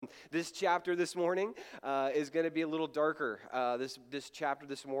This chapter this morning is going to be a little darker. This chapter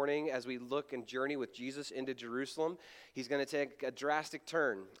this morning, as we look and journey with Jesus into Jerusalem, he's going to take a drastic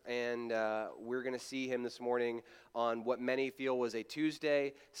turn, and we're going to see him this morning on what many feel was a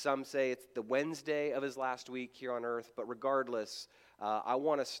Tuesday. Some say it's the Wednesday of his last week here on earth, but regardless, I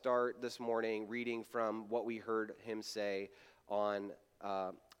want to start this morning reading from what we heard him say on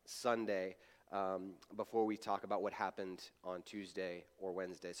Sunday. Before we talk about what happened on Tuesday or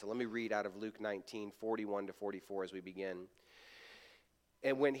Wednesday. So let me read out of Luke 19, 41 to 44 as we begin.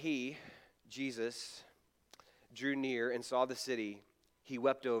 And when he, Jesus, drew near and saw the city, he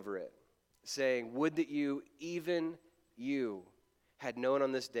wept over it, saying, "Would that you, even you, had known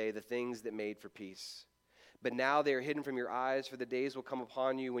on this day the things that made for peace. But now they are hidden from your eyes, for the days will come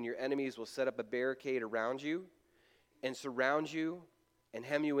upon you when your enemies will set up a barricade around you and surround you and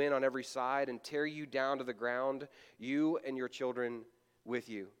hem you in on every side and tear you down to the ground, you and your children with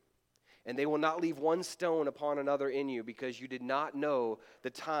you. And they will not leave one stone upon another in you, because you did not know the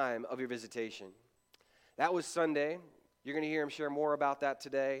time of your visitation." That was Sunday. You're going to hear him share more about that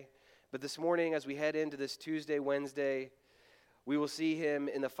today. But this morning, as we head into this Tuesday, Wednesday, we will see him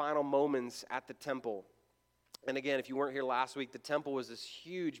in the final moments at the temple. And again, if you weren't here last week, the temple was this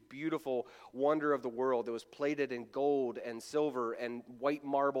huge, beautiful wonder of the world that was plated in gold and silver and white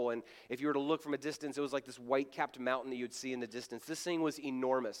marble. And if you were to look from a distance, it was like this white-capped mountain that you'd see in the distance. This thing was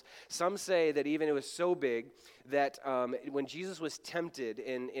enormous. Some say that even it was so big that when Jesus was tempted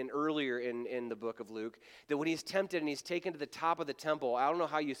earlier in the book of Luke, that when he's tempted and he's taken to the top of the temple, I don't know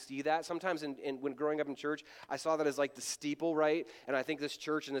how you see that. Sometimes when growing up in church, I saw that as like the steeple, right? And I think this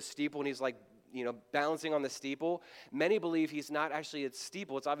church and the steeple, and he's like, balancing on the steeple. Many believe he's not actually at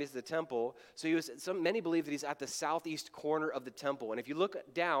steeple. It's obviously the temple. So many believe that he's at the southeast corner of the temple. And if you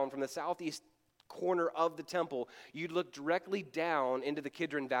look down from the southeast corner of the temple, you'd look directly down into the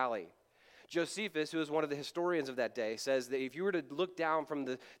Kidron Valley. Josephus, who is one of the historians of that day, says that if you were to look down from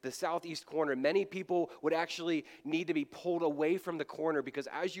the southeast corner, many people would actually need to be pulled away from the corner, because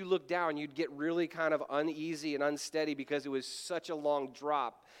as you look down, you'd get really kind of uneasy and unsteady because it was such a long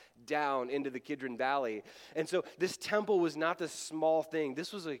drop down into the Kidron Valley. And so this temple was not this small thing.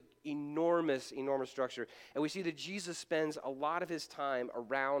 This was an enormous, enormous structure. And we see that Jesus spends a lot of his time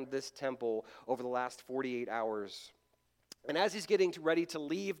around this temple over the last 48 hours. And as he's getting ready to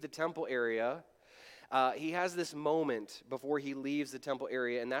leave the temple area, he has this moment before he leaves the temple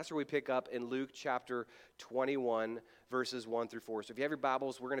area, and that's where we pick up in Luke chapter 21, verses 1 through 4. So if you have your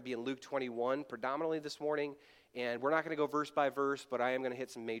Bibles, we're going to be in Luke 21 predominantly this morning, and we're not going to go verse by verse, but I am going to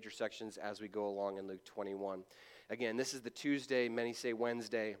hit some major sections as we go along in Luke 21. Again, this is the Tuesday, many say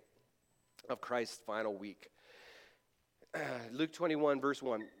Wednesday, of Christ's final week. Luke 21, verse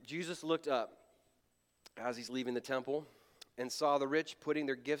 1. Jesus looked up as he's leaving the temple and saw the rich putting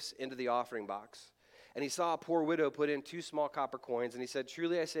their gifts into the offering box. And he saw a poor widow put in 2 small copper coins, and he said,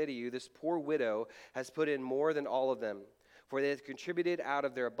 "Truly I say to you, this poor widow has put in more than all of them. For they have contributed out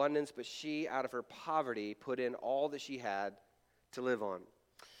of their abundance, but she, out of her poverty, put in all that she had to live on."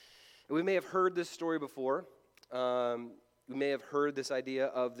 And we may have heard this story before. We may have heard this idea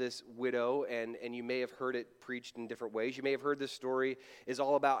of this widow, and you may have heard it preached in different ways. You may have heard this story is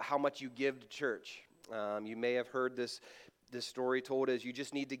all about how much you give to church. You may have heard this story told as you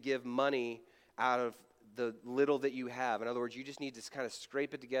just need to give money out of the little that you have. In other words, you just need to kind of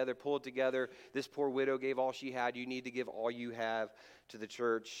scrape it together, pull it together. This poor widow gave all she had. You need to give all you have to the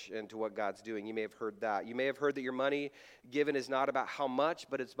church and to what God's doing. You may have heard that. You may have heard that your money given is not about how much,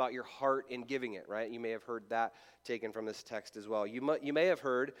 but it's about your heart in giving it, right? You may have heard that taken from this text as well. You may have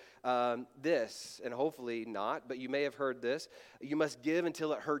heard this, and hopefully not, but you may have heard this: you must give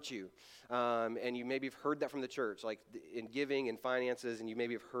until it hurts you. And you maybe have heard that from the church, like in giving and finances, and you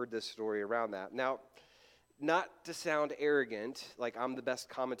maybe have heard this story around that. Now, not to sound arrogant, like I'm the best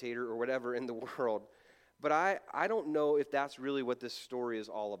commentator or whatever in the world, but I don't know if that's really what this story is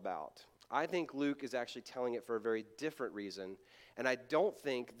all about. I think Luke is actually telling it for a very different reason, and I don't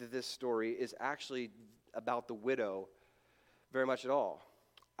think that this story is actually about the widow very much at all.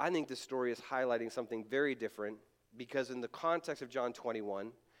 I think this story is highlighting something very different, because in the context of John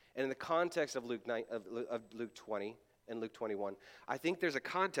 21, and in the context of Luke 20 and Luke 21, I think there's a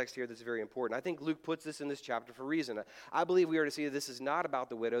context here that's very important. I think Luke puts this in this chapter for a reason. I believe we are to see that this is not about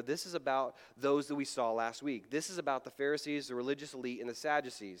the widow. This is about those that we saw last week. This is about the Pharisees, the religious elite, and the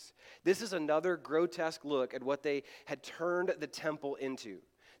Sadducees. This is another grotesque look at what they had turned the temple into.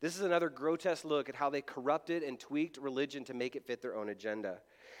 This is another grotesque look at how they corrupted and tweaked religion to make it fit their own agenda.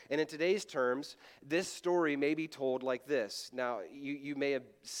 And in today's terms, this story may be told like this. Now, you may have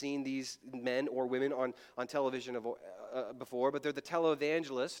seen these men or women on television before, but they're the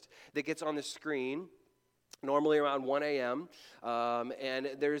televangelist that gets on the screen normally around 1 a.m., and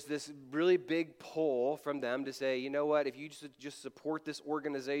there's this really big pull from them to say, you know what, if you just support this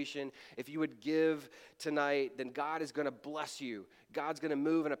organization, if you would give tonight, then God is going to bless you. God's going to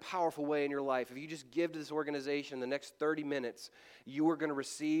move in a powerful way in your life. If you just give to this organization the next 30 minutes, you are going to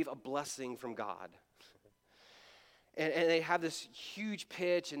receive a blessing from God. And they have this huge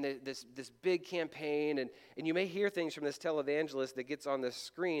pitch and this big campaign, and you may hear things from this televangelist that gets on the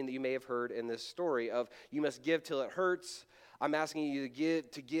screen that you may have heard in this story of, you must give till it hurts. I'm asking you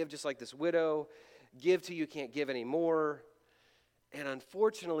to give just like this widow. Give till you can't give anymore. And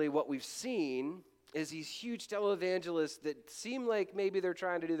unfortunately, what we've seen is these huge televangelists that seem like maybe they're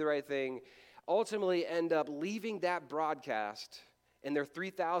trying to do the right thing, ultimately end up leaving that broadcast in their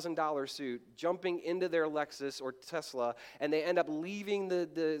 $3,000 suit, jumping into their Lexus or Tesla, and they end up leaving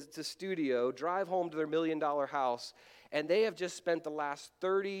the studio, drive home to their $1 million house, and they have just spent the last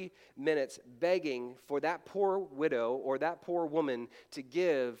 30 minutes begging for that poor widow or that poor woman to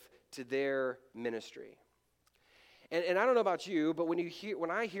give to their ministry. And I don't know about you, but when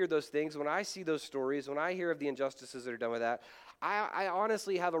I hear those things, when I see those stories, when I hear of the injustices that are done with that, I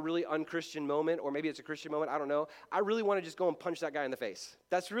honestly have a really unchristian moment, or maybe it's a Christian moment, I don't know. I really want to just go and punch that guy in the face.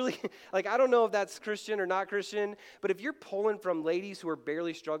 That's really, I don't know if that's Christian or not Christian, but if you're pulling from ladies who are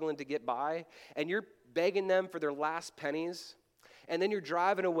barely struggling to get by, and you're begging them for their last pennies, and then you're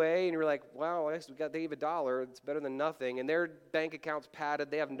driving away, and you're like, wow, they gave $1, it's better than nothing, and their bank account's padded,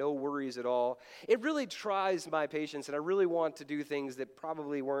 they have no worries at all. It really tries my patience, and I really want to do things that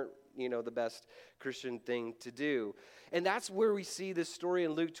probably weren't, the best Christian thing to do. And that's where we see this story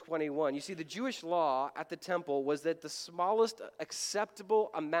in Luke 21. You see, the Jewish law at the temple was that the smallest acceptable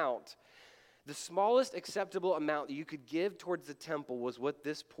amount that you could give towards the temple was what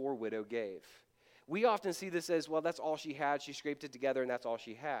this poor widow gave. We often see this as, well, that's all she had. She scraped it together, and that's all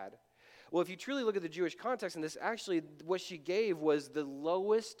she had. Well, if you truly look at the Jewish context in this, actually what she gave was the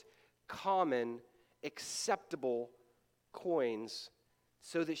lowest common acceptable coins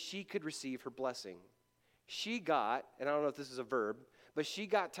so that she could receive her blessing. She got, and I don't know if this is a verb, but she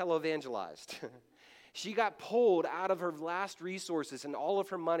got televangelized. She got pulled out of her last resources and all of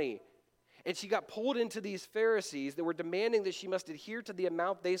her money. And she got pulled into these Pharisees that were demanding that she must adhere to the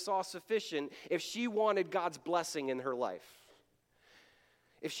amount they saw sufficient if she wanted God's blessing in her life.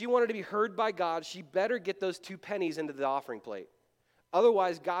 If she wanted to be heard by God, she better get those 2 pennies into the offering plate.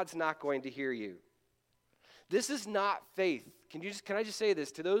 Otherwise, God's not going to hear you. This is not faith. Can I just say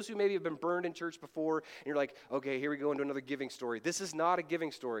this? To those who maybe have been burned in church before, and you're like, okay, here we go into another giving story. This is not a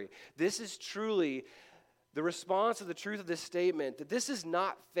giving story. This is truly the response to the truth of this statement, that this is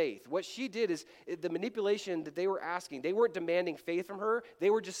not faith. What she did is the manipulation that they were asking. They weren't demanding faith from her. They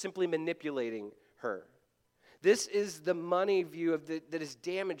were just simply manipulating her. This is the money view that has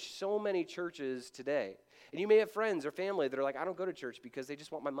damaged so many churches today. And you may have friends or family that are like, I don't go to church because they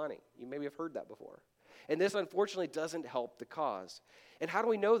just want my money. You maybe have heard that before. And this, unfortunately, doesn't help the cause. And how do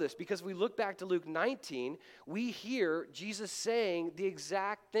we know this? Because if we look back to Luke 19, we hear Jesus saying the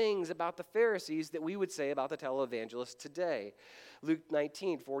exact things about the Pharisees that we would say about the televangelists today. Luke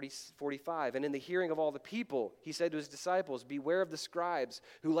 19, 45, and in the hearing of all the people, he said to his disciples, beware of the scribes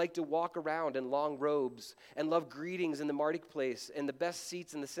who like to walk around in long robes and love greetings in the marketplace and the best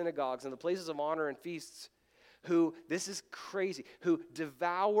seats in the synagogues and the places of honor and feasts, who, this is crazy, who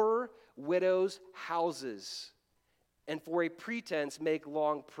devour widows' houses and for a pretense make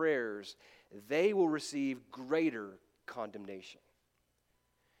long prayers. They will receive greater condemnation.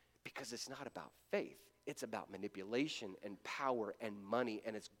 Because it's not about faith. It's about manipulation and power and money,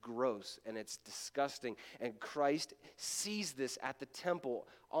 and it's gross and it's disgusting. And Christ sees this at the temple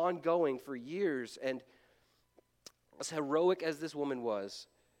ongoing for years. And as heroic as this woman was,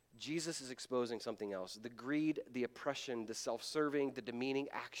 Jesus is exposing something else. The greed, the oppression, the self-serving, the demeaning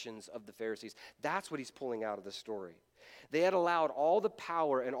actions of the Pharisees. That's what he's pulling out of the story. They had allowed all the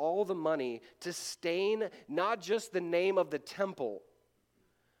power and all the money to stain not just the name of the temple.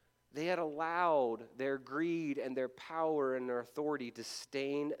 They had allowed their greed and their power and their authority to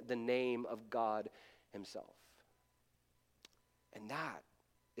stain the name of God himself. And that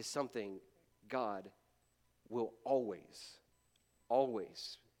is something God will always,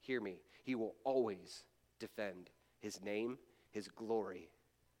 hear me, he will always defend his name, his glory,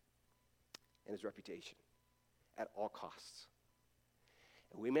 and his reputation at all costs.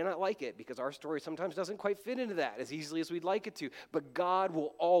 And we may not like it because our story sometimes doesn't quite fit into that as easily as we'd like it to, but God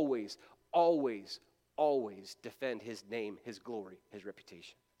will always defend his name, his glory, his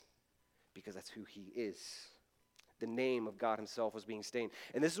reputation. because that's who he is. The name of God himself was being stained.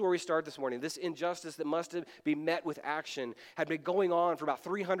 And this is where we start this morning. This injustice that must be met with action had been going on for about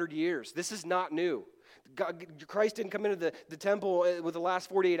 300 years. This is not new. Christ didn't come into the temple with the last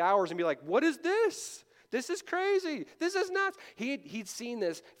 48 hours and be like, what is this? This is crazy. This is nuts. He'd seen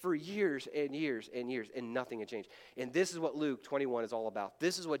this for years and years and years, and nothing had changed. And this is what Luke 21 is all about.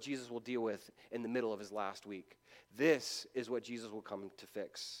 This is what Jesus will deal with in the middle of his last week. This is what Jesus will come to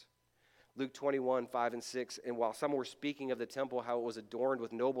fix. Luke 21, 5 and 6, and while some were speaking of the temple, how it was adorned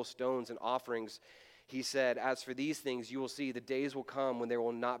with noble stones and offerings, he said, as for these things, you will see the days will come when there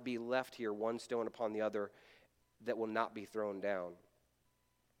will not be left here one stone upon the other that will not be thrown down.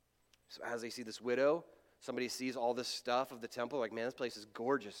 So as they see this widow, somebody sees all this stuff of the temple, like, man, this place is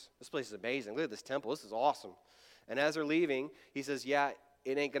gorgeous. This place is amazing. Look at this temple. This is awesome. And as they're leaving, he says, yeah,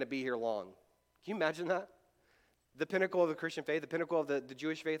 it ain't going to be here long. Can you imagine that? The pinnacle of the Christian faith, the pinnacle of the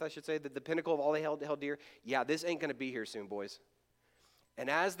Jewish faith, I should say, the pinnacle of all they held dear. Yeah, this ain't going to be here soon, boys. And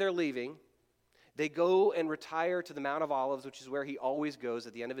as they're leaving, they go and retire to the Mount of Olives, which is where he always goes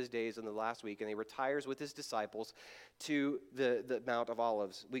at the end of his days in the last week, and he retires with his disciples to the Mount of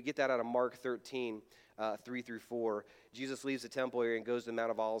Olives. We get that out of Mark 13, 3 through 4. Jesus leaves the temple area and goes to the Mount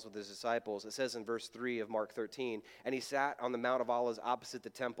of Olives with his disciples. It says in verse 3 of Mark 13, and he sat on the Mount of Olives opposite the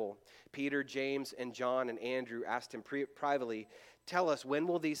temple. Peter, James, and John and Andrew asked him privately, tell us, when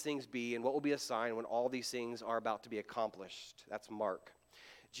will these things be, and what will be a sign when all these things are about to be accomplished? That's Mark.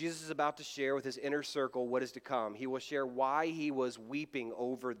 Jesus is about to share with his inner circle what is to come. He will share why he was weeping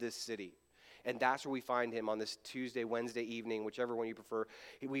over this city. And that's where we find him on this Tuesday, Wednesday evening, whichever one you prefer.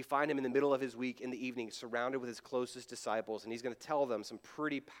 We find him in the middle of his week in the evening, surrounded with his closest disciples, and he's going to tell them some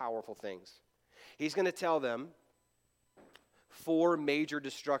pretty powerful things. He's going to tell them 4 major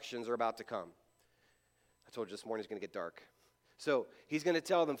destructions are about to come. I told you this morning is going to get dark. So he's going to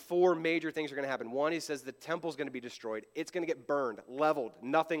tell them 4 major things are going to happen. One, he says the temple's going to be destroyed. It's going to get burned, leveled,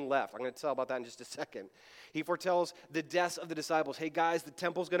 nothing left. I'm going to tell about that in just a second. He foretells the deaths of the disciples. Hey, guys, the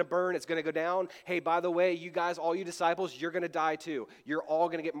temple's going to burn. It's going to go down. Hey, by the way, you guys, all you disciples, you're going to die too. You're all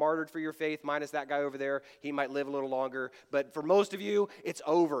going to get martyred for your faith, minus that guy over there. He might live a little longer. But for most of you, it's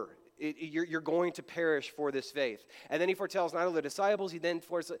over. You're going to perish for this faith. And then he foretells not only the disciples, he then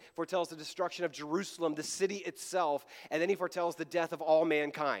foretells the destruction of Jerusalem, the city itself, and then he foretells the death of all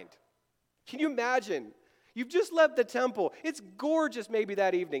mankind. Can you imagine? You've just left the temple. It's gorgeous maybe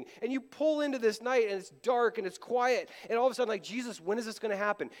that evening. And you pull into this night and it's dark and it's quiet. And all of a sudden, like, Jesus, when is this going to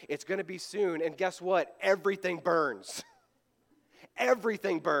happen? It's going to be soon. And guess what? Everything burns.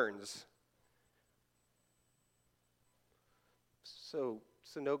 Everything burns. So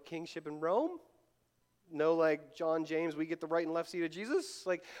no kingship in Rome? No, like, John, James, we get the right and left seat of Jesus?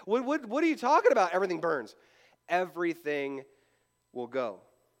 Like, what are you talking about? Everything burns. Everything will go.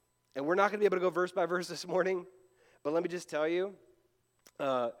 And we're not going to be able to go verse by verse this morning, but let me just tell you,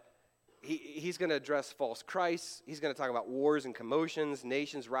 he's going to address false Christs. He's going to talk about wars and commotions,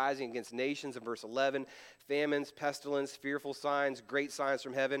 nations rising against nations in verse 11, famines, pestilence, fearful signs, great signs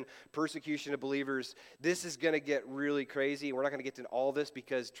from heaven, persecution of believers. This is going to get really crazy. We're not going to get to all this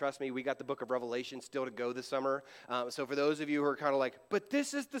because, trust me, we got the book of Revelation still to go this summer. So for those of you who are kind of like, but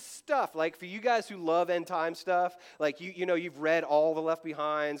this is the stuff, like for you guys who love end time stuff, like you know, you've read all the Left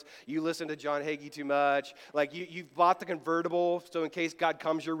Behinds, you listen to John Hagee too much, like you've bought the convertible, so in case God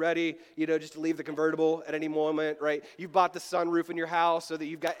comes, you're ready, you know, just to leave the convertible at any moment, right? You've bought the sunroof in your house so that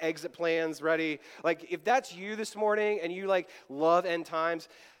you've got exit plans ready. Like, if that's you this morning and you, like, love end times,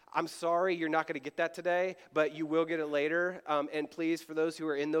 I'm sorry you're not going to get that today, but you will get it later. And please, for those who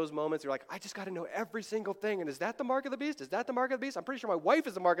are in those moments, you're like, I just got to know every single thing. And is that the mark of the beast? Is that the mark of the beast? I'm pretty sure my wife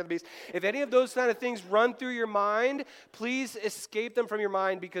is the mark of the beast. If any of those kind of things run through your mind, please escape them from your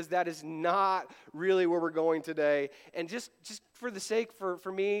mind because that is not really where we're going today. And just for the sake,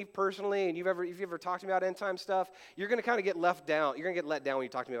 for me personally, and if you've ever talked to me about end time stuff, you're going to kind of get left down. You're going to get let down when you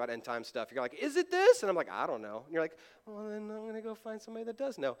talk to me about end time stuff. You're like, is it this? And I'm like, I don't know. And you're like, well, then I'm going to go find somebody that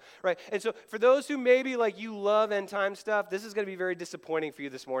does know. Right? And so for those who maybe like you love end time stuff, this is going to be very disappointing for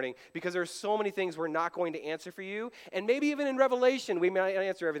you this morning because there's so many things we're not going to answer for you. And maybe even in Revelation, we may not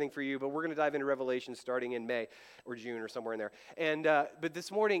answer everything for you, but we're going to dive into Revelation starting in May or June or somewhere in there. And but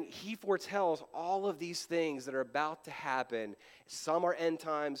this morning, he foretells all of these things that are about to happen. Some are end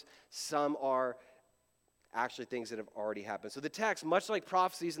times, some are actually things that have already happened. So the text, much like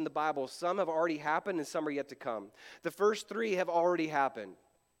prophecies in the Bible, some have already happened and some are yet to come. The first 3 have already happened.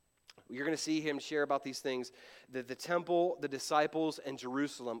 You're going to see him share about these things. The temple, the disciples, and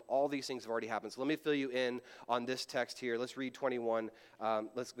Jerusalem, all these things have already happened. So let me fill you in on this text here. Let's read 21.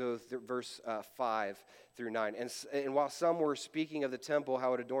 Let's go through verse 5 through 9. And while some were speaking of the temple,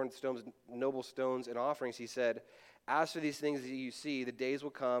 how it adorned stones, noble stones and offerings, he said, as for these things that you see, the days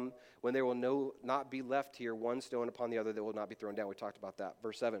will come when there will not be left here one stone upon the other that will not be thrown down. We talked about that.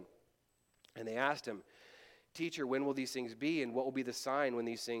 Verse 7. And they asked him, Teacher, when will these things be, and what will be the sign when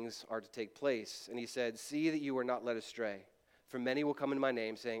these things are to take place? And he said, See that you are not led astray. For many will come in my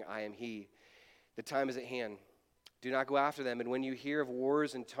name, saying, I am he. The time is at hand. Do not go after them. And when you hear of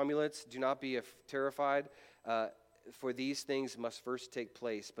wars and tumults, do not be terrified, for these things must first take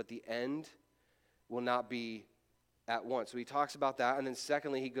place, but the end will not be at once. So he talks about that, and then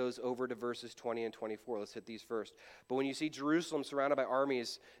secondly, he goes over to verses 20 and 24. Let's hit these first. But when you see Jerusalem surrounded by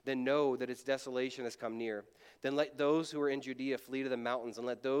armies, then know that its desolation has come near. Then let those who are in Judea flee to the mountains, and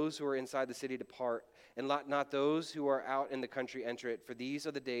let those who are inside the city depart, and let not those who are out in the country enter it, for these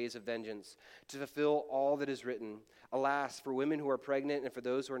are the days of vengeance, to fulfill all that is written. Alas, for women who are pregnant and for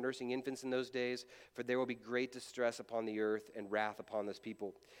those who are nursing infants in those days, for there will be great distress upon the earth and wrath upon this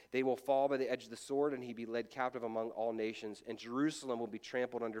people. They will fall by the edge of the sword, and he be led captive among all nations, and Jerusalem will be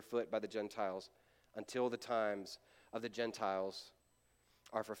trampled underfoot by the Gentiles until the times of the Gentiles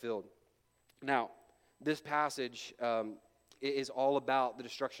are fulfilled. Now, this passage is all about the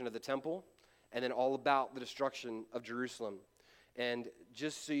destruction of the temple, and then all about the destruction of Jerusalem. And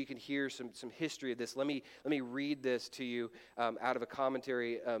just so you can hear some history of this, let me read this to you out of a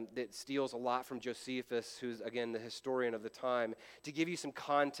commentary that steals a lot from Josephus, who's, again, the historian of the time, to give you some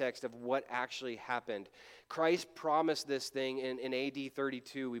context of what actually happened. Christ promised this thing in AD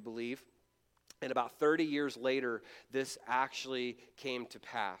 32, we believe, and about 30 years later, this actually came to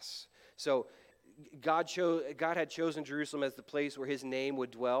pass. So God had chosen Jerusalem as the place where his name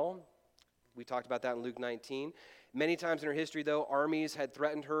would dwell. We talked about that in Luke 19. Many times in her history, though, armies had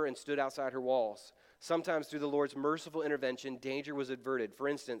threatened her and stood outside her walls. Sometimes through the Lord's merciful intervention, danger was averted. For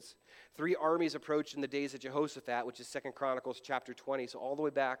instance, 3 armies approached in the days of Jehoshaphat, which is 2 Chronicles chapter 20. So all the way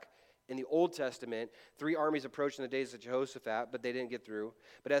back in the Old Testament, 3 armies approached in the days of Jehoshaphat, but they didn't get through.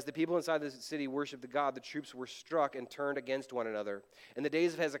 But as the people inside the city worshiped the God, the troops were struck and turned against one another. In the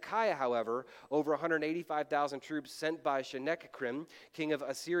days of Hezekiah, however, over 185,000 troops sent by Sennacherib, king of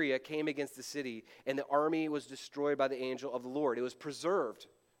Assyria, came against the city, and the army was destroyed by the angel of the Lord. It was preserved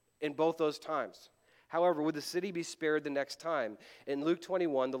in both those times. However, would the city be spared the next time? In Luke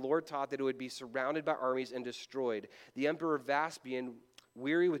 21, the Lord taught that it would be surrounded by armies and destroyed. The emperor Vespasian,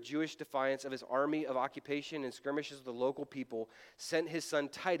 weary with Jewish defiance of his army of occupation and skirmishes with the local people, sent his son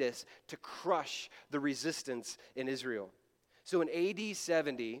Titus to crush the resistance in Israel. So in AD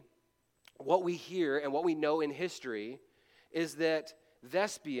 70, what we hear and what we know in history is that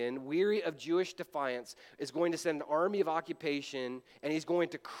Vespasian, weary of Jewish defiance, is going to send an army of occupation, and he's going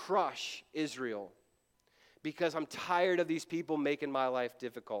to crush Israel because I'm tired of these people making my life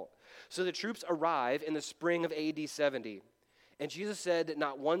difficult. So the troops arrive in the spring of AD 70. And Jesus said that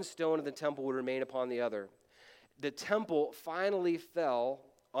not one stone of the temple would remain upon the other. The temple finally fell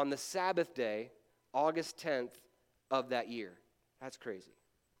on the Sabbath day, August 10th of that year. That's crazy.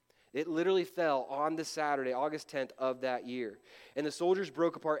 It literally fell on the Saturday, August 10th of that year. And the soldiers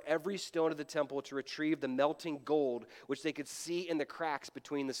broke apart every stone of the temple to retrieve the melting gold, which they could see in the cracks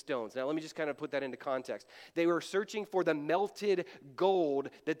between the stones. Now, let me just kind of put that into context. They were searching for the melted gold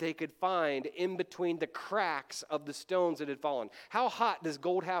that they could find in between the cracks of the stones that had fallen. How hot does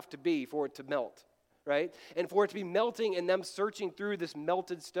gold have to be for it to melt? Right? And for it to be melting and them searching through this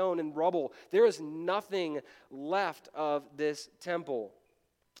melted stone and rubble, there is nothing left of this temple.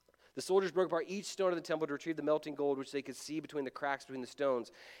 The soldiers broke apart each stone of the temple to retrieve the melting gold, which they could see between the cracks between the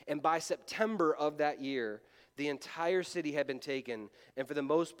stones. And by September of that year, the entire city had been taken and for the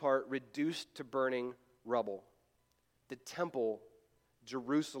most part reduced to burning rubble. The temple,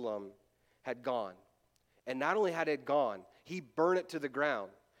 Jerusalem, had gone. And not only had it gone, he burned it to the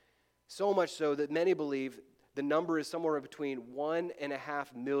ground. So much so that many believe the number is somewhere between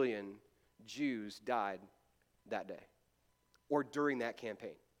 1.5 million Jews died that day or during that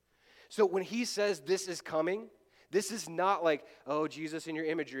campaign. So when he says this is coming, this is not like, oh, Jesus in your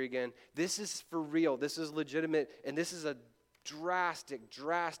imagery again. This is for real. This is legitimate. And this is a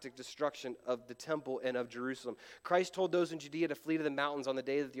drastic destruction of the temple and of Jerusalem. Christ told those in Judea to flee to the mountains on the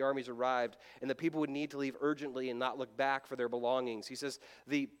day that the armies arrived, and the people would need to leave urgently and not look back for their belongings. He says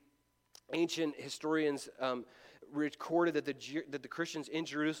the ancient historians recorded that the Christians in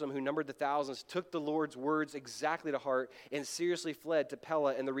Jerusalem, who numbered the thousands, took the Lord's words exactly to heart and seriously fled to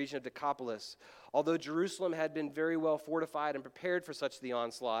Pella in the region of Decapolis. Although Jerusalem had been very well fortified and prepared for such the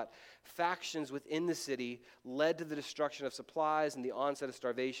onslaught, factions within the city led to the destruction of supplies and the onset of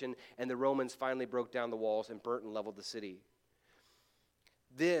starvation, and the Romans finally broke down the walls and burnt and leveled the city.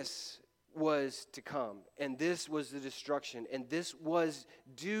 This was to come, and this was the destruction, and this was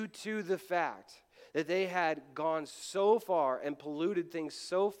due to the fact that they had gone so far and polluted things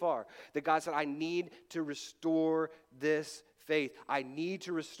so far that God said, I need to restore this faith. I need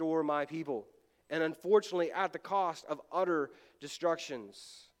to restore my people. And unfortunately, at the cost of utter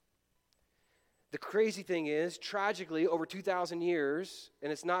destructions. The crazy thing is, tragically, over 2,000 years,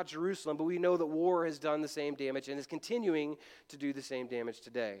 and it's not Jerusalem, but we know that war has done the same damage and is continuing to do the same damage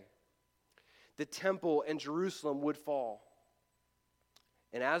today. The temple in Jerusalem would fall.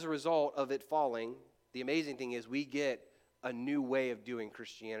 And as a result of it falling, the amazing thing is we get a new way of doing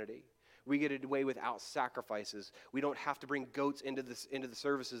Christianity. We get a way without sacrifices. We don't have to bring goats into the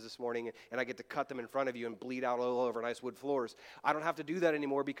services this morning, and I get to cut them in front of you and bleed out all over nice wood floors. I don't have to do that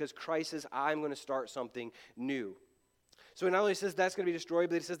anymore because Christ says, I'm going to start something new. So it not only says that's going to be destroyed,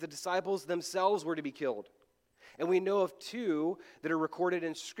 but it says the disciples themselves were to be killed. And we know of two that are recorded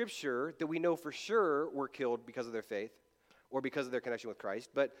in Scripture that we know for sure were killed because of their faith or because of their connection with Christ.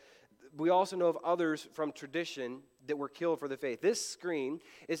 But we also know of others from tradition that were killed for the faith. This screen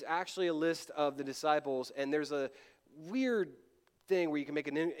is actually a list of the disciples, and there's a weird thing where you can make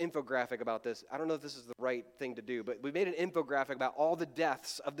an infographic about this. I don't know if this is the right thing to do, but we made an infographic about all the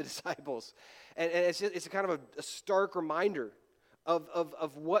deaths of the disciples. And it's a kind of a stark reminder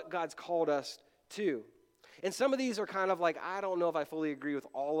of what God's called us to. And some of these are kind of like, I don't know if I fully agree with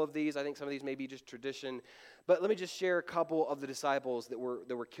all of these. I think some of these may be just tradition. But let me just share a couple of the disciples that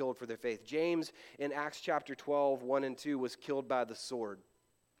were killed for their faith. James, in Acts chapter 12, 1 and 2, was killed by the sword.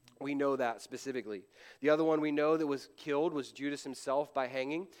 We know that specifically. The other one we know that was killed was Judas himself by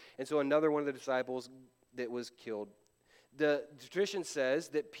hanging. And so another one of the disciples that was killed. The tradition says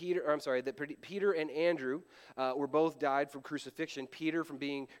that Peter and Andrew were both died from crucifixion. Peter from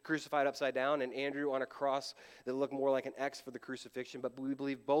being crucified upside down, and Andrew on a cross that looked more like an X for the crucifixion. But we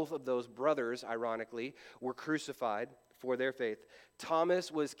believe both of those brothers, ironically, were crucified for their faith.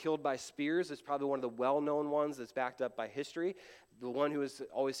 Thomas was killed by spears. It's probably one of the well-known ones that's backed up by history. The one who is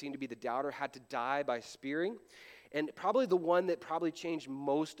always seen to be the doubter had to die by spearing. And probably the one that probably changed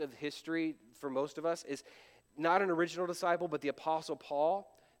most of history for most of us is not an original disciple, but the Apostle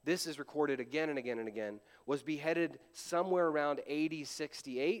Paul. This is recorded again and again and again, was beheaded somewhere around AD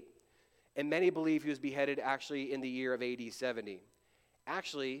 68, and many believe he was beheaded actually in the year of AD 70.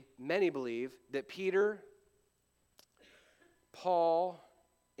 Actually, many believe that Peter, Paul,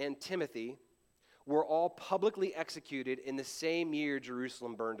 and Timothy were all publicly executed in the same year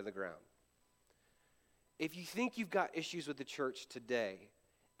Jerusalem burned to the ground. If you think you've got issues with the church today,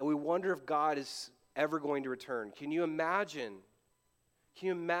 and we wonder if God is ever going to return, can you imagine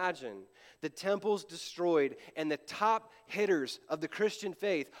the temples destroyed and the top hitters of the Christian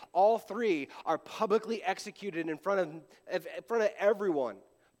faith, all three are publicly executed in front of everyone?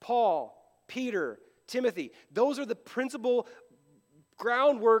 Paul, Peter, Timothy, those are the principal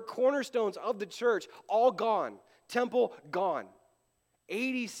groundwork cornerstones of the church, all gone. Temple gone.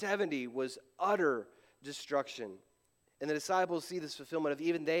 AD 70 was utter destruction. And the disciples see this fulfillment of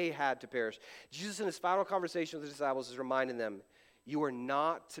even they had to perish. Jesus, in his final conversation with the disciples, is reminding them, you are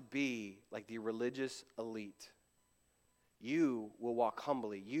not to be like the religious elite. You will walk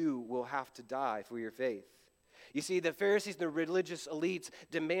humbly. You will have to die for your faith. You see, the Pharisees and the religious elites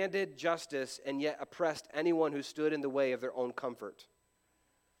demanded justice and yet oppressed anyone who stood in the way of their own comfort.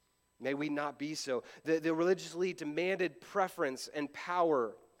 May we not be so. The religious elite demanded preference and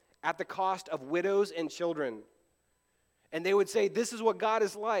power at the cost of widows and children. And they would say, this is what God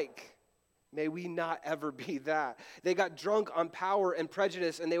is like. May we not ever be that. They got drunk on power and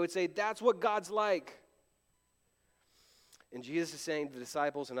prejudice, and they would say, that's what God's like. And Jesus is saying to the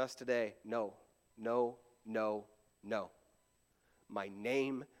disciples and us today, no, no, no, no. My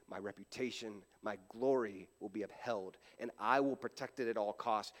name, my reputation, my glory will be upheld, and I will protect it at all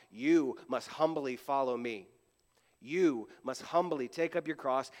costs. You must humbly follow me. You must humbly take up your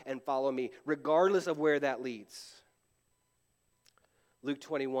cross and follow me, regardless of where that leads. Luke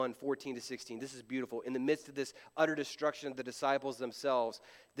 21, 14 to 16. This is beautiful. In the midst of this utter destruction of the disciples themselves,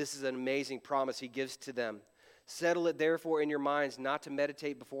 this is an amazing promise he gives to them. Settle it therefore in your minds not to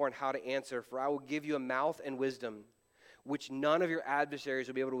meditate before on how to answer, for I will give you a mouth and wisdom, which none of your adversaries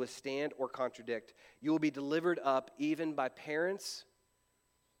will be able to withstand or contradict. You will be delivered up even by parents.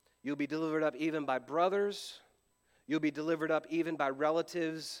 You'll be delivered up even by brothers, You'll be delivered up even by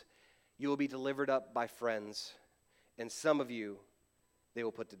relatives. You will be delivered up by friends. And some of you, they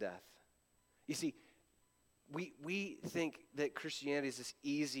will put to death. You see, we think that Christianity is this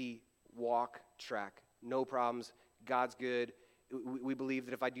easy walk track. No problems. God's good. We believe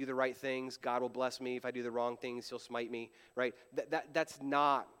that if I do the right things, God will bless me. If I do the wrong things, he'll smite me, right? That's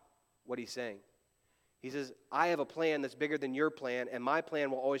not what he's saying. He says, I have a plan that's bigger than your plan, and my plan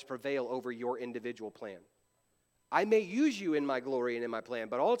will always prevail over your individual plan. I may use you in my glory and in my plan,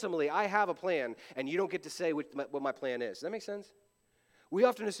 but ultimately I have a plan, and you don't get to say what my plan is. Does that make sense? We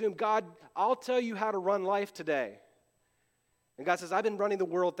often assume, God, I'll tell you how to run life today. And God says, I've been running the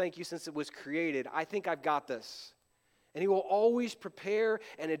world, thank you, since it was created. I think I've got this. And he will always prepare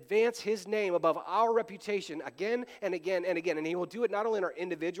and advance his name above our reputation again and again and again. And he will do it not only in our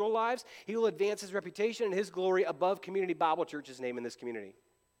individual lives, he will advance his reputation and his glory above Community Bible Church's name in this community.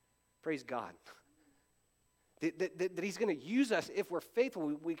 Praise God. That he's going to use us if we're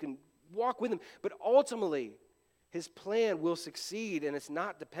faithful. We can walk with him. But ultimately, his plan will succeed, and it's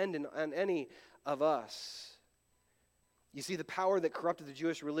not dependent on any of us. You see, the power that corrupted the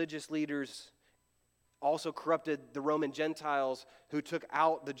Jewish religious leaders also corrupted the Roman Gentiles who took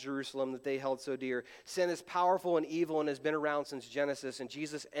out the Jerusalem that they held so dear. Sin is powerful and evil and has been around since Genesis. And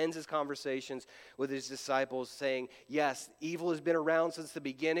Jesus ends his conversations with his disciples saying, yes, evil has been around since the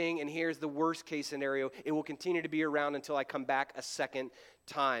beginning, and here's the worst case scenario. It will continue to be around until I come back a second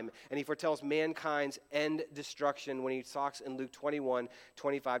time. And he foretells mankind's end destruction when he talks in Luke 21,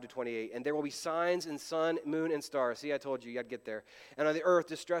 25 to 28. And there will be signs in sun, moon, and stars. See, I told you, I'd get there. And on the earth,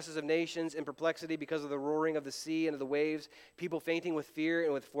 distresses of nations and perplexity because of the roaring of the sea and of the waves, people fainting with fear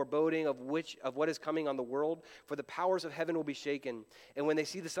and with foreboding of what is coming on the world. For the powers of heaven will be shaken. And when they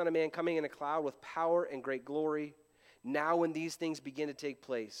see the Son of Man coming in a cloud with power and great glory, now when these things begin to take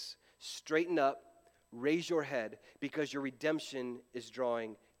place, straighten up, raise your head, because your redemption is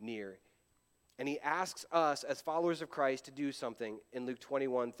drawing near. And he asks us as followers of Christ to do something in Luke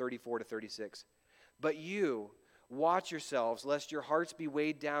 21, 34 to 36. But you, watch yourselves, lest your hearts be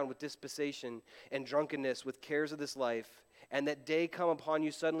weighed down with dissipation and drunkenness, with cares of this life, and that day come upon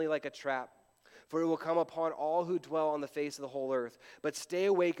you suddenly like a trap. For it will come upon all who dwell on the face of the whole earth. But stay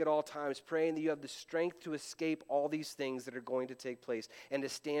awake at all times, praying that you have the strength to escape all these things that are going to take place and to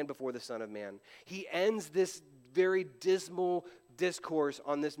stand before the Son of Man. He ends this very dismal discourse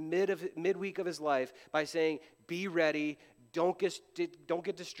on this midweek of his life by saying, be ready, don't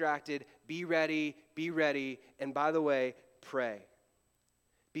get distracted, be ready, and by the way, pray.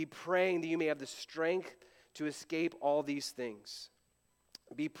 Be praying that you may have the strength to escape all these things.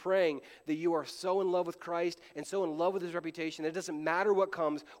 Be praying that you are so in love with Christ and so in love with his reputation that it doesn't matter what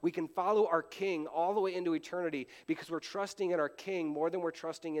comes. We can follow our King all the way into eternity because we're trusting in our King more than we're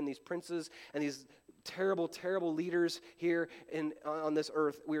trusting in these princes and these terrible, terrible leaders here on this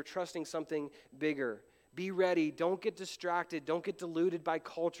earth. We are trusting something bigger. Be ready. Don't get distracted. Don't get deluded by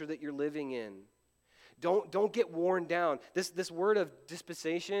culture that you're living in. Don't get worn down. This word of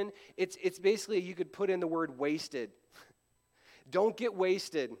dispensation, it's basically, you could put in the word wasted. Don't get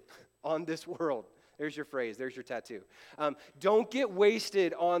wasted on this world. There's your phrase. There's your tattoo. Don't get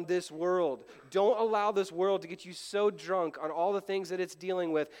wasted on this world. Don't allow this world to get you so drunk on all the things that it's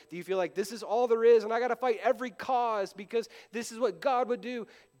dealing with that you feel like this is all there is and I got to fight every cause because this is what God would do.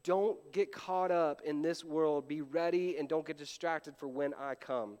 Don't get caught up in this world. Be ready and don't get distracted for when I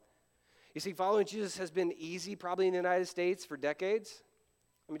come. You see, following Jesus has been easy probably in the United States for decades.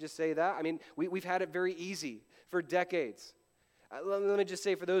 Let me just say that. I mean, we've had it very easy for decades. Let me just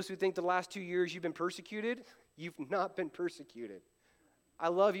say, for those who think the last 2 years you've been persecuted, you've not been persecuted. I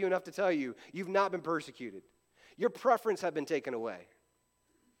love you enough to tell you, you've not been persecuted. Your preference have been taken away.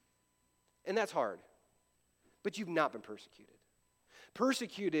 And that's hard. But you've not been persecuted.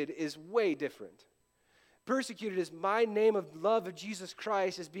 Persecuted is way different. Persecuted is my name of love of Jesus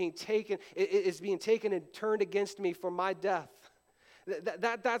Christ is being taken and turned against me for my death.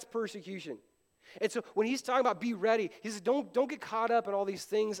 That's persecution. And so when he's talking about be ready, he says don't get caught up in all these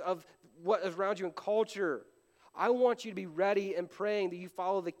things of what is around you in culture. I want you to be ready and praying that you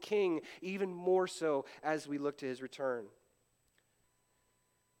follow the King even more so as we look to his return.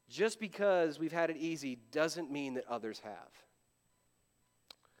 Just because we've had it easy doesn't mean that others have.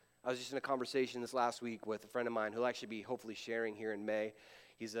 I was just in a conversation this last week with a friend of mine who'll actually be hopefully sharing here in May.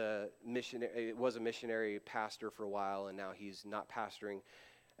 He's was a missionary pastor for a while, and now he's not pastoring.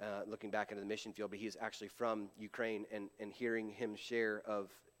 Looking back into the mission field, but he's actually from Ukraine, and hearing him share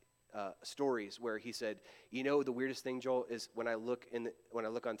of stories where he said, you know, the weirdest thing, Joel, is when I look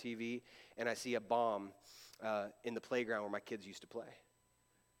on TV and I see a bomb in the playground where my kids used to play.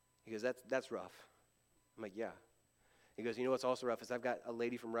 He goes, that's rough. I'm like, yeah. He goes, you know what's also rough is I've got a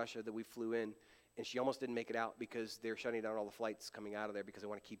lady from Russia that we flew in, and she almost didn't make it out because they're shutting down all the flights coming out of there because they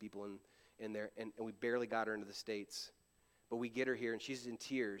want to keep people in there. And we barely got her into the States. But we get her here, and she's in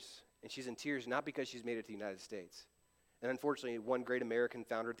tears. And she's in tears not because she's made it to the United States. And unfortunately, one great American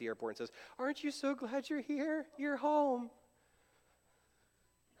found her at the airport and says, aren't you so glad you're here? You're home.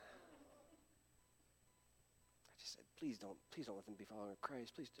 I just said, please don't let them be following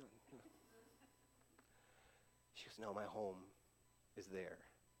Christ. Please don't. She goes, no, my home is there.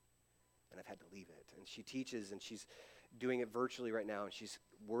 And I've had to leave it. And she teaches, and she's doing it virtually right now, and she's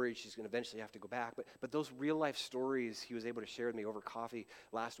worried she's going to eventually have to go back. But those real-life stories he was able to share with me over coffee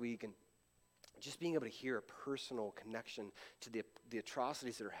last week, and just being able to hear a personal connection to the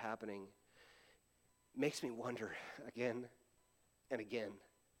atrocities that are happening makes me wonder again and again.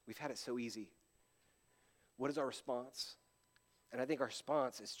 We've had it so easy. What is our response? And I think our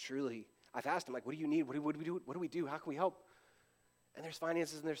response is truly, I've asked him, like, what do you need? What do we do? What do we do? How can we help? And there's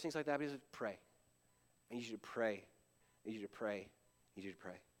finances and there's things like that. But he says, pray. I need you to pray. I need you to pray. I need you to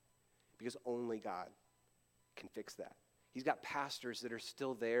pray. Because only God can fix that. He's got pastors that are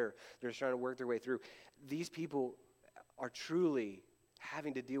still there. They're trying to work their way through. These people are truly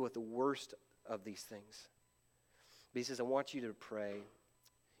having to deal with the worst of these things. But he says, I want you to pray.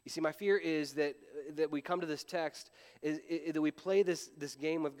 You see, my fear is that we come to this text, is that we play this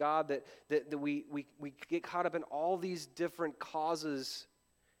game with God, that we get caught up in all these different causes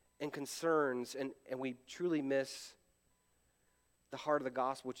and concerns, and we truly miss the heart of the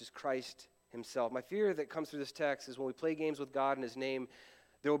gospel, which is Christ himself. My fear that comes through this text is when we play games with God in his name,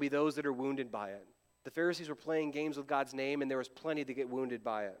 there will be those that are wounded by it. The Pharisees were playing games with God's name, and there was plenty to get wounded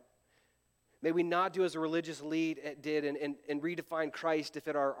by it. May we not do as a religious elite did and redefine Christ to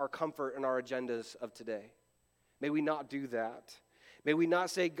fit our comfort and our agendas of today. May we not do that. May we not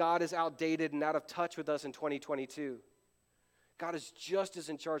say God is outdated and out of touch with us in 2022. God is just as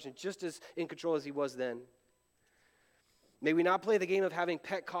in charge and just as in control as he was then. May we not play the game of having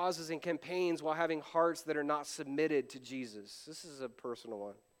pet causes and campaigns while having hearts that are not submitted to Jesus. This is a personal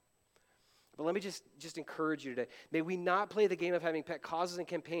one. But let me just encourage you today. May we not play the game of having pet causes and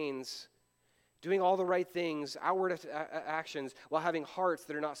campaigns, doing all the right things, outward actions, while having hearts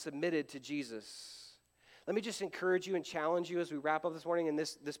that are not submitted to Jesus. Let me just encourage you and challenge you as we wrap up this morning in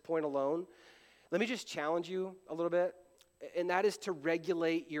this point alone. Let me just challenge you a little bit, and that is to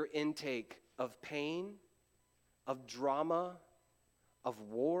regulate your intake of pain, of drama, of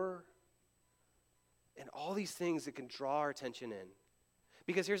war, and all these things that can draw our attention in.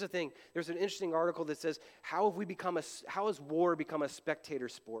 Because here's the thing, there's an interesting article that says, how has war become a spectator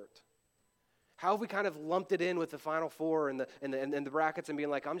sport? How have we kind of lumped it in with the Final Four and the brackets and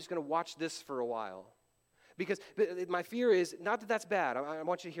being like, I'm just going to watch this for a while? Because my fear is, not that that's bad, I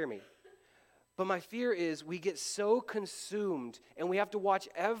want you to hear me. But my fear is we get so consumed and we have to watch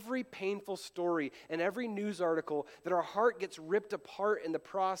every painful story and every news article that our heart gets ripped apart in the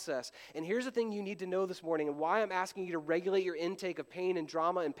process. And here's the thing you need to know this morning, and why I'm asking you to regulate your intake of pain and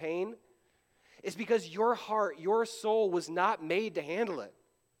drama and pain is because your heart, your soul was not made to handle it.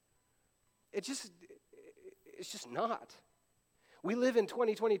 It's just not. We live in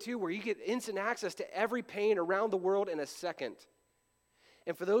 2022 where you get instant access to every pain around the world in a second.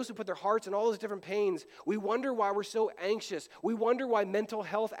 And for those who put their hearts in all those different pains, we wonder why we're so anxious. We wonder why mental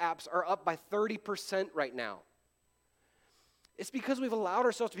health apps are up by 30% right now. It's because we've allowed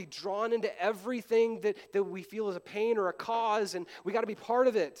ourselves to be drawn into everything that we feel is a pain or a cause, and we got to be part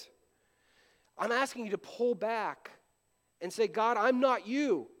of it. I'm asking you to pull back and say, God, I'm not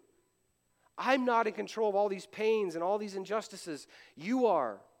you. I'm not in control of all these pains and all these injustices. You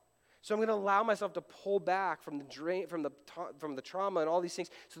are. So I'm going to allow myself to pull back from the trauma and all these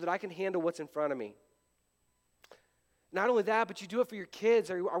things so that I can handle what's in front of me. Not only that, but you do it for your kids.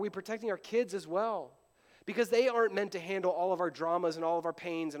 Are we protecting our kids as well? Because they aren't meant to handle all of our dramas and all of our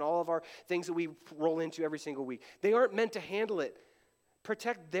pains and all of our things that we roll into every single week. They aren't meant to handle it.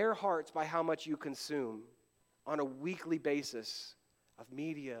 Protect their hearts by how much you consume on a weekly basis of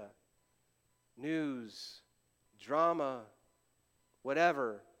media, news, drama,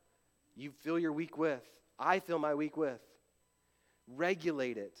 whatever you fill your week with. I fill my week with.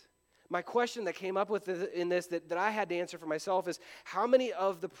 Regulate it. My question that came up with in this that I had to answer for myself is, how many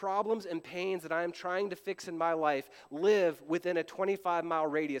of the problems and pains that I am trying to fix in my life live within a 25-mile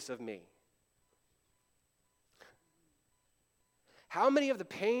radius of me? How many of the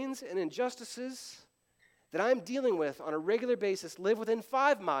pains and injustices that I'm dealing with on a regular basis live within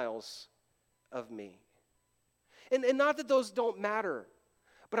 5 miles of me? And not that those don't matter,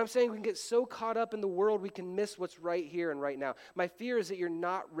 But I'm saying we can get so caught up in the world we can miss what's right here and right now. My fear is that you're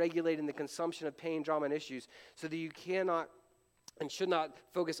not regulating the consumption of pain, drama, and issues so that you cannot and should not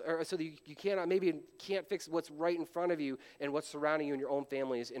focus, or so that you cannot, maybe can't fix what's right in front of you and what's surrounding you in your own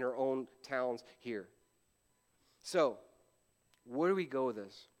families, in your own towns here. So, where do we go with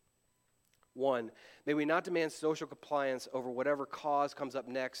this? One, may we not demand social compliance over whatever cause comes up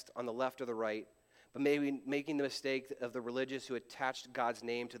next on the left or the right, but maybe making the mistake of the religious who attached God's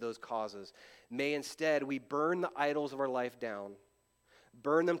name to those causes. May instead we burn the idols of our life down,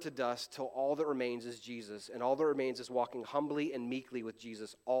 burn them to dust till all that remains is Jesus, and all that remains is walking humbly and meekly with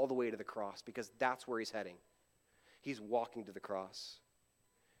Jesus all the way to the cross, because that's where he's heading. He's walking to the cross.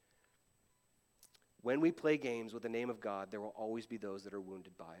 When we play games with the name of God, there will always be those that are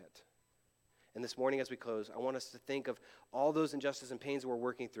wounded by it. And this morning as we close, I want us to think of all those injustices and pains that we're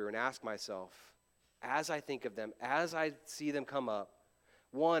working through and ask myself, as I think of them, as I see them come up,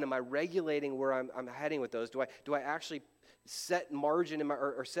 one, am I regulating where I'm heading with those? Do I actually set margin in my,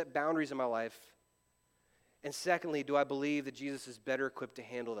 or set boundaries in my life? And secondly, do I believe that Jesus is better equipped to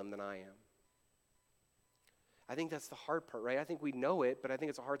handle them than I am? I think that's the hard part, right? I think we know it, but I think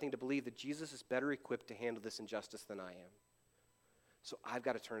it's a hard thing to believe that Jesus is better equipped to handle this injustice than I am. So I've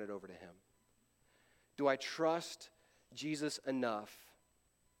got to turn it over to him. Do I trust Jesus enough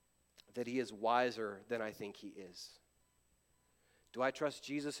that he is wiser than I think he is? Do I trust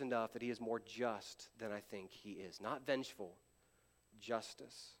Jesus enough that he is more just than I think he is? Not vengeful,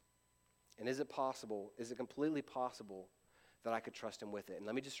 justice. And is it possible, is it completely possible that I could trust him with it? And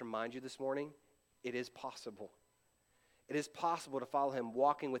let me just remind you this morning, it is possible. It is possible to follow him,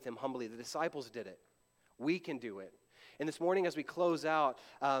 walking with him humbly. The disciples did it. We can do it. And this morning as we close out,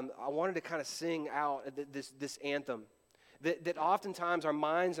 I wanted to kind of sing out this anthem. That oftentimes our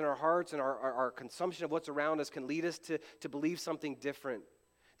minds and our hearts and our consumption of what's around us can lead us to believe something different.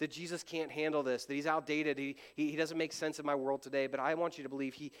 That Jesus can't handle this, that he's outdated, he doesn't make sense of my world today. But I want you to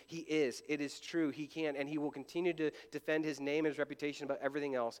believe he is. It is true, he can, and he will continue to defend his name and his reputation above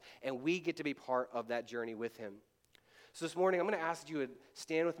everything else. And we get to be part of that journey with him. So this morning, I'm going to ask you to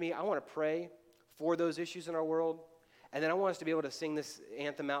stand with me. I want to pray for those issues in our world. And then I want us to be able to sing this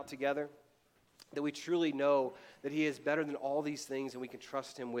anthem out together. That we truly know that he is better than all these things, and we can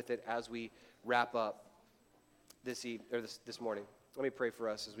trust him with it as we wrap up this morning. Let me pray for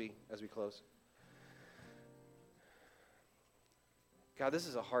us as we close. God, this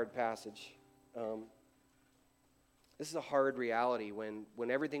is a hard passage. This is a hard reality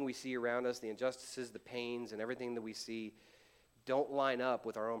when everything we see around us, the injustices, the pains, and everything that we see don't line up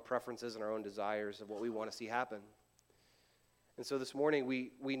with our own preferences and our own desires of what we want to see happen. And so this morning,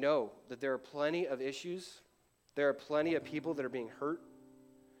 we know that there are plenty of issues. There are plenty of people that are being hurt.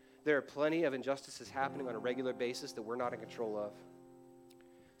 There are plenty of injustices happening on a regular basis that we're not in control of.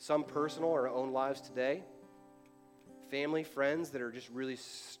 Some personal in our own lives today. Family, friends that are just really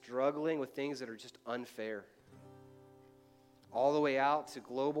struggling with things that are just unfair. All the way out to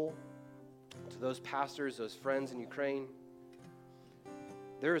global, to those pastors, those friends in Ukraine.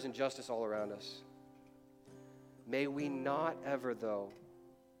 There is injustice all around us. May we not ever, though,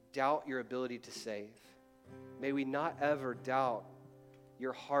 doubt your ability to save. May we not ever doubt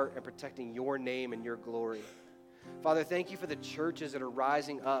your heart in protecting your name and your glory. Father, thank you for the churches that are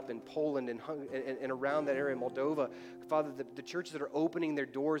rising up in Poland and around that area, Moldova. Father, the churches that are opening their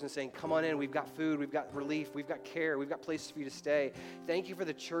doors and saying, come on in, we've got food, we've got relief, we've got care, we've got places for you to stay. Thank you for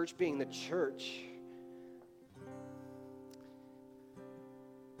the church being the church.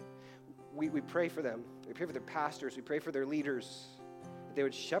 We pray for them. We pray for their pastors. We pray for their leaders, that they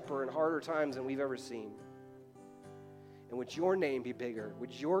would shepherd in harder times than we've ever seen. And would your name be bigger?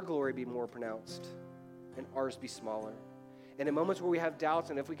 Would your glory be more pronounced? And ours be smaller? And in moments where we have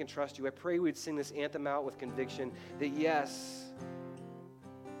doubts and if we can trust you, I pray we'd sing this anthem out with conviction that yes,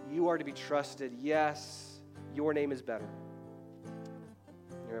 you are to be trusted. Yes, your name is better.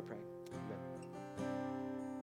 Here I pray.